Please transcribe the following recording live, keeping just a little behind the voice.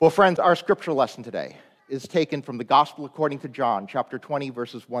Well, friends, our scripture lesson today is taken from the Gospel according to John, chapter 20,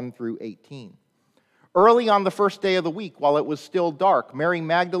 verses 1 through 18. Early on the first day of the week, while it was still dark, Mary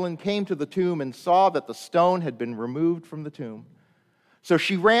Magdalene came to the tomb and saw that the stone had been removed from the tomb. So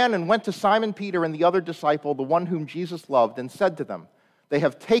she ran and went to Simon Peter and the other disciple, the one whom Jesus loved, and said to them, "They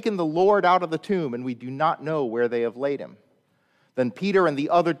have taken the Lord out of the tomb, and we do not know where they have laid him." Then Peter and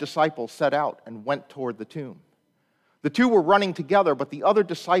the other disciple set out and went toward the tomb. The two were running together, but the other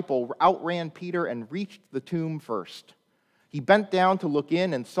disciple outran Peter and reached the tomb first. He bent down to look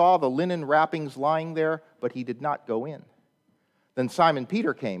in and saw the linen wrappings lying there, but he did not go in. Then Simon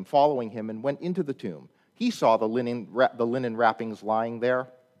Peter came, following him, and went into the tomb. He saw the linen wrappings lying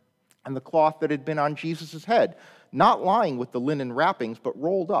there, and the cloth that had been on Jesus' head, not lying with the linen wrappings, but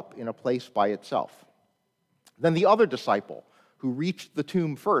rolled up in a place by itself. Then the other disciple, who reached the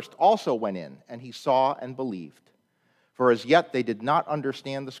tomb first, also went in, and he saw and believed. For as yet they did not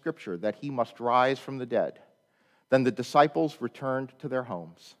understand the scripture that he must rise from the dead. Then the disciples returned to their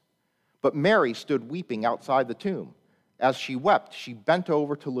homes. But Mary stood weeping outside the tomb. As she wept, she bent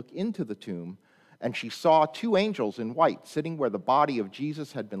over to look into the tomb, and she saw two angels in white sitting where the body of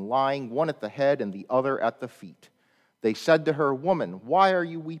Jesus had been lying, one at the head and the other at the feet. They said to her, "Woman, why are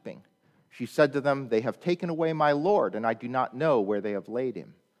you weeping?" She said to them, "They have taken away my Lord, and I do not know where they have laid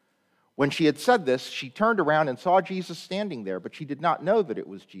him." When she had said this, she turned around and saw Jesus standing there, but she did not know that it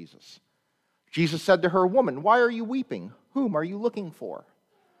was Jesus. Jesus said to her, "Woman, why are you weeping? Whom are you looking for?"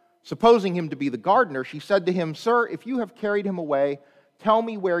 Supposing him to be the gardener, she said to him, "Sir, if you have carried him away, tell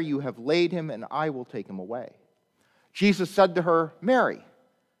me where you have laid him, and I will take him away." Jesus said to her, "Mary."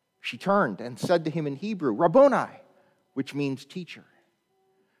 She turned and said to him in Hebrew, "Rabboni," which means teacher.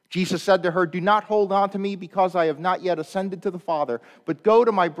 Jesus said to her, "Do not hold on to me because I have not yet ascended to the Father, but go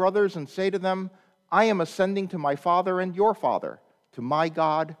to my brothers and say to them, I am ascending to my Father and your Father, to my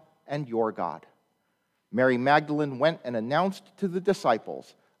God and your God." Mary Magdalene went and announced to the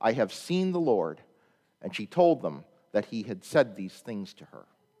disciples, "I have seen the Lord," and she told them that he had said these things to her.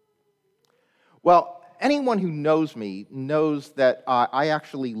 Well, anyone who knows me knows that I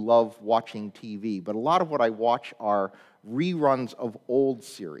actually love watching TV, but a lot of what I watch are reruns of old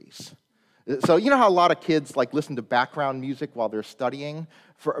series. So you know how a lot of kids listen to background music while they're studying?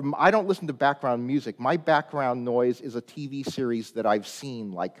 I don't listen to background music. My background noise is a TV series that I've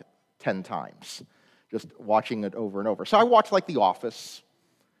seen 10 times, just watching it over and over. So I watch The Office.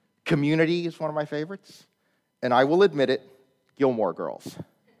 Community is one of my favorites. And I will admit it, Gilmore Girls.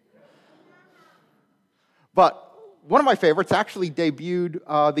 But one of my favorites actually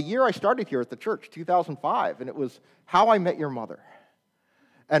debuted the year I started here at the church, 2005, and it was How I Met Your Mother.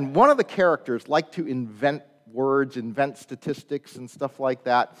 And one of the characters liked to invent words, invent statistics and stuff like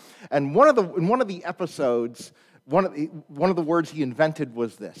that. And in one of the episodes, one of the words he invented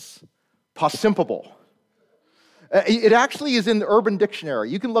was this: possimpable. It actually is in the Urban Dictionary.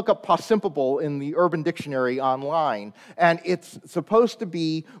 You can look up possimpable in the Urban Dictionary online, and it's supposed to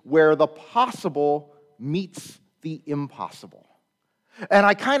be where the possible meets the impossible. And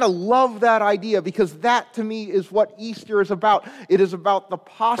I kind of love that idea because that, to me, is what Easter is about. It is about the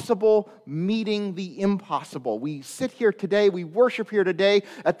possible meeting the impossible. We sit here today, we worship here today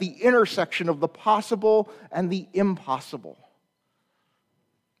at the intersection of the possible and the impossible.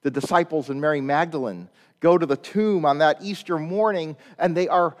 The disciples and Mary Magdalene go to the tomb on that Easter morning, and they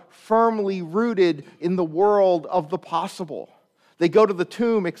are firmly rooted in the world of the possible. They go to the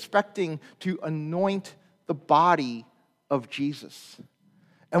tomb expecting to anoint the body of Jesus.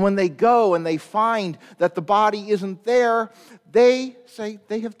 And when they go and they find that the body isn't there, they say,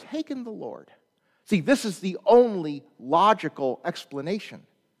 "They have taken the Lord." See, this is the only logical explanation.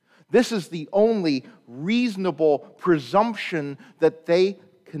 This is the only reasonable presumption that they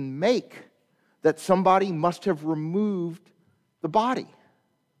can make, that somebody must have removed the body.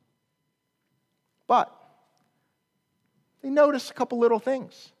 But they notice a couple little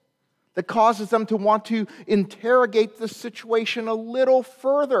things that causes them to want to interrogate this situation a little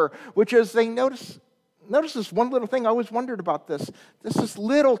further, which is they notice this one little thing. I always wondered about this. This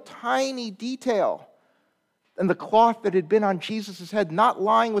little tiny detail. And the cloth that had been on Jesus' head, not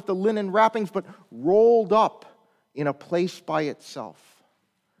lying with the linen wrappings, but rolled up in a place by itself.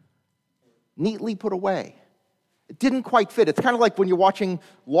 Neatly put away. It didn't quite fit. It's kind of like when you're watching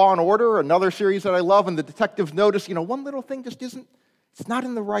Law & Order, another series that I love, and the detectives notice, one little thing just it's not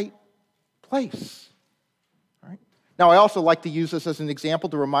in the right place. All right? Now, I also like to use this as an example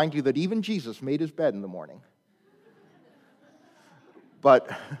to remind you that even Jesus made his bed in the morning. But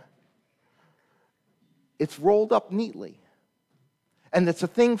it's rolled up neatly. And it's a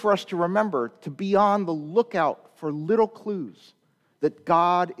thing for us to remember, to be on the lookout for little clues that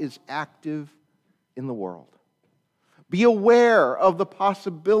God is active in the world. Be aware of the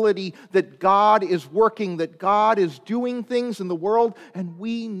possibility that God is working, that God is doing things in the world, and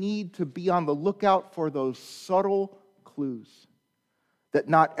we need to be on the lookout for those subtle clues that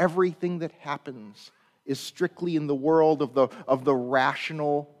not everything that happens is strictly in the world of the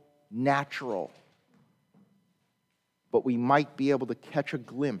rational, natural. But we might be able to catch a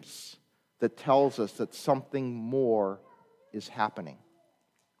glimpse that tells us that something more is happening.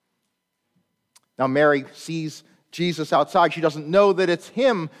 Now, Mary sees Jesus outside. She doesn't know that it's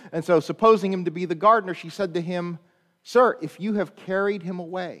him. And so, supposing him to be the gardener, she said to him, "Sir, if you have carried him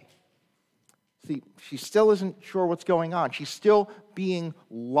away." See, she still isn't sure what's going on. She's still being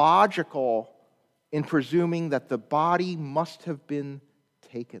logical in presuming that the body must have been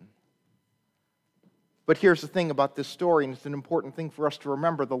taken. But here's the thing about this story, and it's an important thing for us to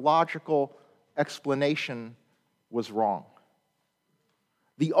remember. The logical explanation was wrong.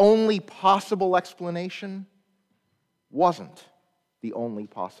 The only possible explanation wasn't the only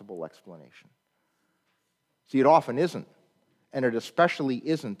possible explanation. See, it often isn't, and it especially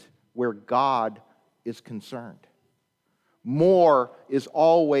isn't where God is concerned. More is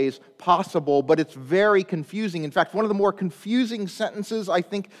always possible, but it's very confusing. In fact, one of the more confusing sentences I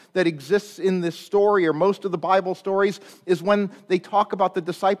think that exists in this story, or most of the Bible stories, is when they talk about the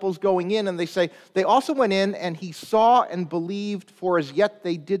disciples going in and they say, they also went in and he saw and believed, for as yet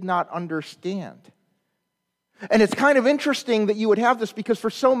they did not understand. And it's kind of interesting that you would have this, because for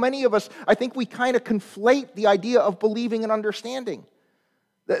so many of us, I think we kind of conflate the idea of believing and understanding.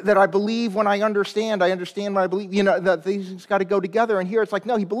 That I believe when I understand when I believe, that these things got to go together. And here it's like,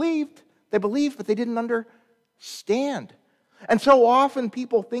 no, they believed, but they didn't understand. And so often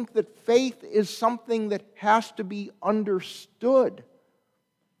people think that faith is something that has to be understood.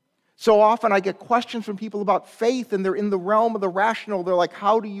 So often I get questions from people about faith, and they're in the realm of the rational. They're like,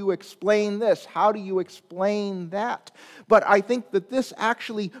 how do you explain this? How do you explain that? But I think that this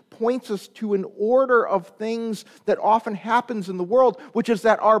actually points us to an order of things that often happens in the world, which is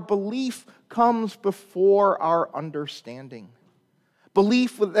that our belief comes before our understanding.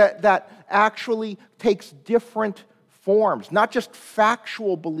 Belief that actually takes different forms, not just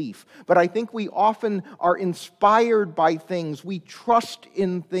factual belief, but I think we often are inspired by things, we trust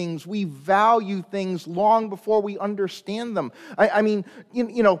in things, we value things long before we understand them. I mean,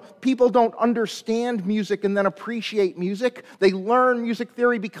 people don't understand music and then appreciate music. They learn music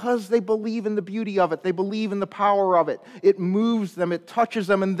theory because they believe in the beauty of it, they believe in the power of it. It moves them, it touches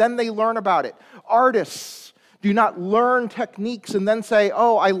them, and then they learn about it. Artists do not learn techniques and then say,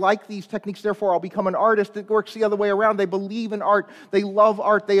 oh, I like these techniques, therefore I'll become an artist. It works the other way around. They believe in art, they love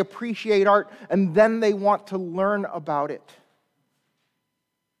art, they appreciate art, and then they want to learn about it.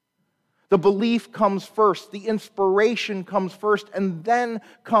 The belief comes first, the inspiration comes first, and then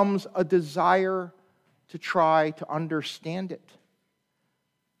comes a desire to try to understand it.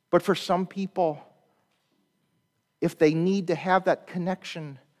 But for some people, if they need to have that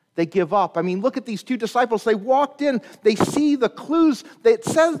connection, they give up. I mean, look at these two disciples. They walked in, they see the clues. It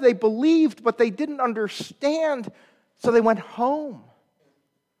says they believed, but they didn't understand, so they went home.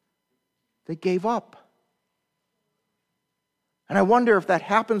 They gave up. And I wonder if that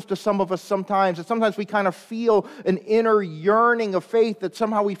happens to some of us sometimes, that sometimes we kind of feel an inner yearning of faith, that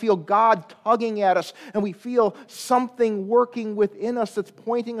somehow we feel God tugging at us, and we feel something working within us that's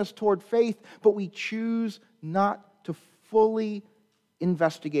pointing us toward faith, but we choose not to fully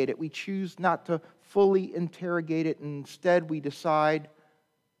investigate it. We choose not to fully interrogate it, and instead we decide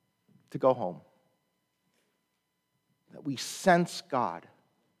to go home. That we sense God,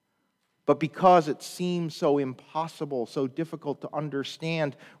 but because it seems so impossible, so difficult to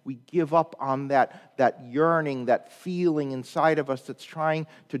understand, we give up on that yearning, that feeling inside of us that's trying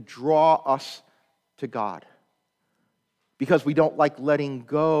to draw us to God. Because we don't like letting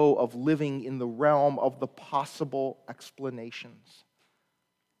go of living in the realm of the possible explanations.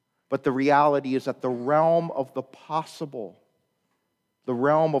 But the reality is that the realm of the possible, the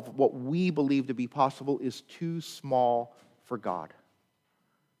realm of what we believe to be possible, is too small for God.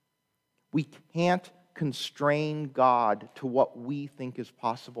 We can't constrain God to what we think is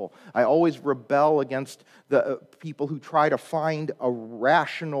possible. I always rebel against the people who try to find a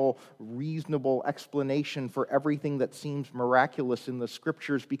rational, reasonable explanation for everything that seems miraculous in the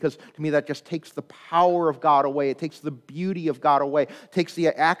Scriptures, because to me that just takes the power of God away. It takes the beauty of God away. It takes the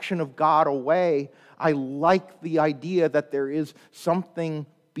action of God away. I like the idea that there is something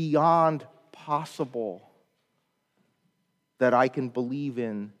beyond possible that I can believe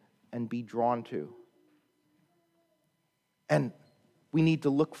in and be drawn to. And we need to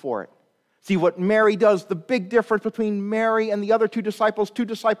look for it. See what Mary does, the big difference between Mary and the other two disciples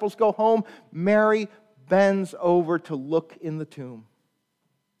go home. Mary bends over to look in the tomb.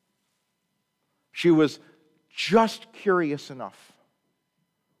 She was just curious enough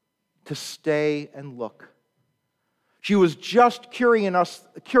to stay and look. She was just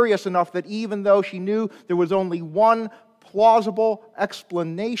curious enough that even though she knew there was only one plausible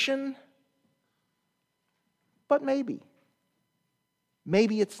explanation, but maybe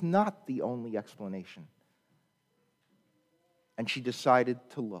it's not the only explanation. And she decided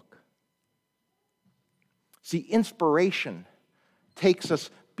to look. See, inspiration takes us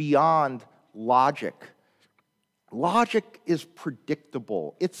beyond logic. Logic is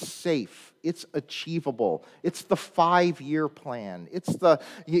predictable. It's safe. It's achievable. It's the 5-year plan. It's the,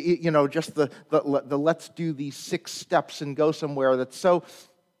 just the let's do these 6 steps and go somewhere that's so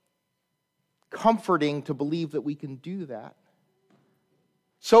comforting to believe that we can do that.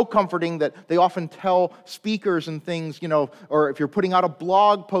 So comforting that they often tell speakers and things, or if you're putting out a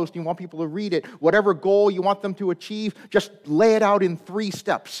blog post and you want people to read it, whatever goal you want them to achieve, just lay it out in 3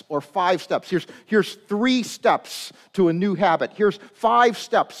 steps or 5 steps. Here's 3 steps to a new habit. Here's 5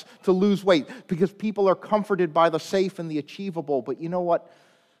 steps to lose weight, because people are comforted by the safe and the achievable. But you know what?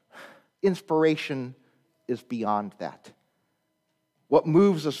 Inspiration is beyond that. What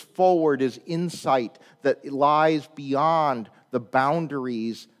moves us forward is insight that lies beyond the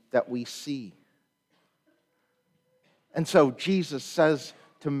boundaries that we see. And so Jesus says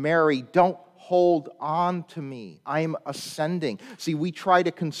to Mary, don't hold on to me. I'm ascending. See, we try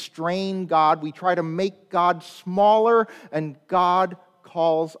to constrain God. We try to make God smaller, and God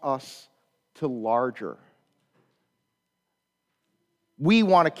calls us to larger. We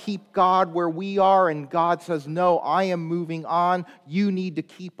want to keep God where we are, and God says, no, I am moving on. You need to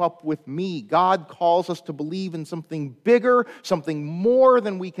keep up with me. God calls us to believe in something bigger, something more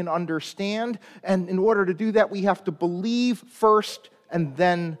than we can understand. And in order to do that, we have to believe first and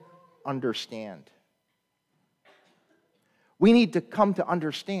then understand. We need to come to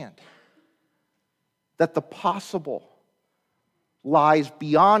understand that the possible lies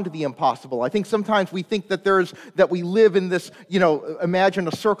beyond the impossible. I think sometimes we think that we live in this, imagine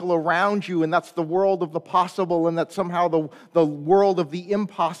a circle around you, and that's the world of the possible, and that somehow the world of the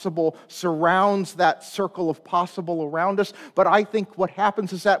impossible surrounds that circle of possible around us. But I think what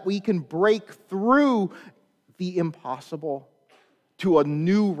happens is that we can break through the impossible to a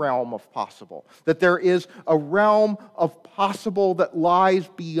new realm of possible. That there is a realm of possible that lies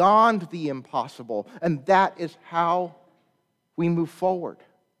beyond the impossible, and that is how we move forward.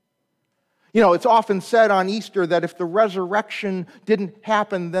 It's often said on Easter that if the resurrection didn't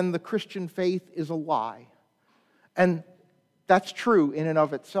happen, then the Christian faith is a lie. And that's true in and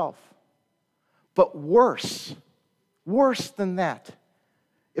of itself. But worse than that,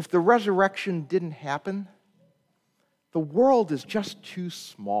 if the resurrection didn't happen, the world is just too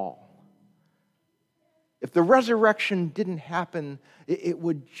small. If the resurrection didn't happen, it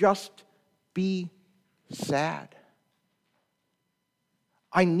would just be sad.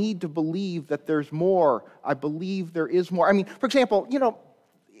 I need to believe that there's more. I believe there is more. For example,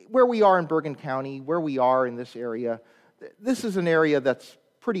 where we are in Bergen County, where we are in this area, this is an area that's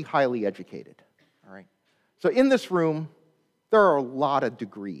pretty highly educated. All right. So in this room, there are a lot of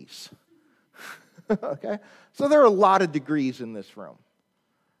degrees. Okay? So there are a lot of degrees in this room.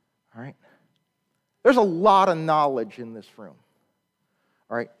 All right? There's a lot of knowledge in this room.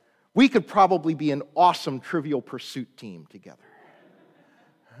 All right? We could probably be an awesome Trivial Pursuit team together.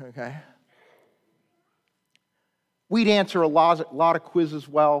 Okay? We'd answer a lot of quizzes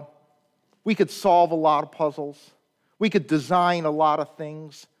well. We could solve a lot of puzzles. We could design a lot of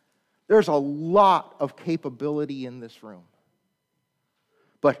things. There's a lot of capability in this room.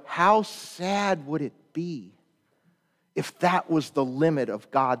 But how sad would it be if that was the limit of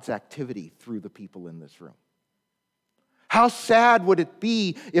God's activity through the people in this room? How sad would it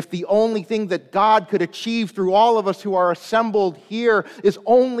be if the only thing that God could achieve through all of us who are assembled here is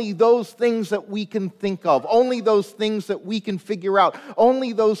only those things that we can think of, only those things that we can figure out,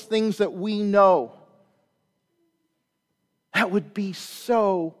 only those things that we know? That would be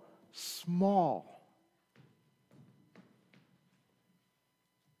so small.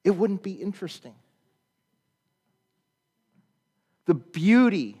 It wouldn't be interesting. The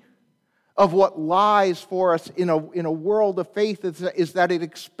beauty of what lies for us in a world of faith is that it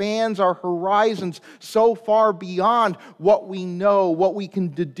expands our horizons so far beyond what we know, what we can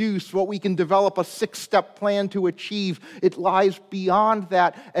deduce, what we can develop a 6-step plan to achieve. It lies beyond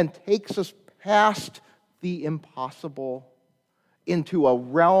that and takes us past the impossible into a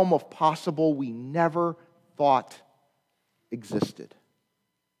realm of possible we never thought existed.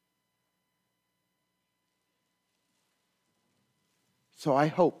 So I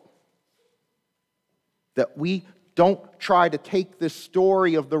hope that we don't try to take this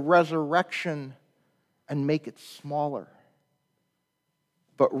story of the resurrection and make it smaller,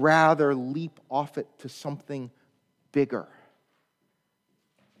 but rather leap off it to something bigger.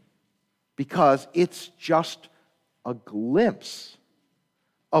 Because it's just a glimpse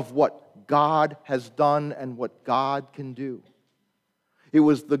of what God has done and what God can do. It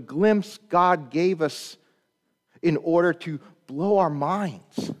was the glimpse God gave us in order to blow our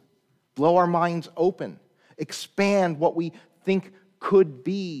minds open, expand what we think could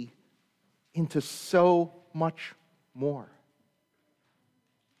be into so much more.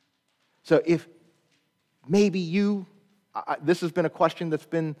 So if maybe this has been a question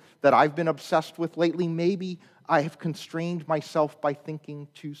that I've been obsessed with lately. Maybe I have constrained myself by thinking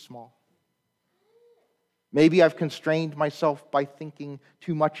too small. Maybe I've constrained myself by thinking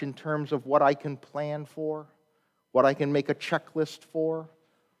too much in terms of what I can plan for, what I can make a checklist for,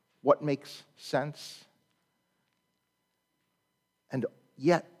 what makes sense. And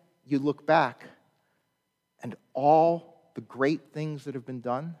yet, you look back, and all the great things that have been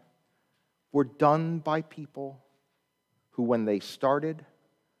done were done by people who, when they started,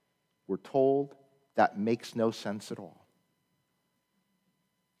 were told that makes no sense at all.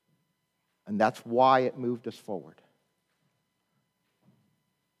 And that's why it moved us forward.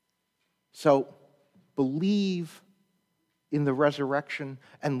 So, believe in the resurrection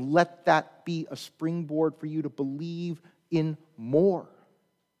and let that be a springboard for you to believe in more.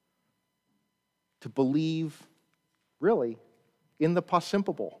 To believe, really, in the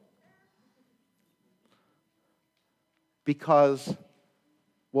possible. Because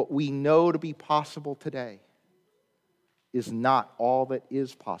what we know to be possible today is not all that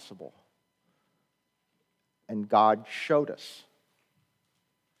is possible. And God showed us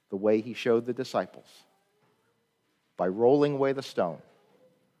the way He showed the disciples by rolling away the stone,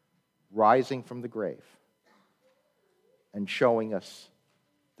 rising from the grave, and showing us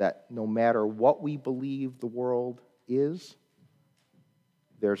that no matter what we believe the world is,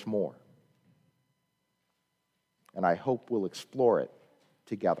 there's more. And I hope we'll explore it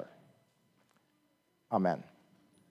together. Amen.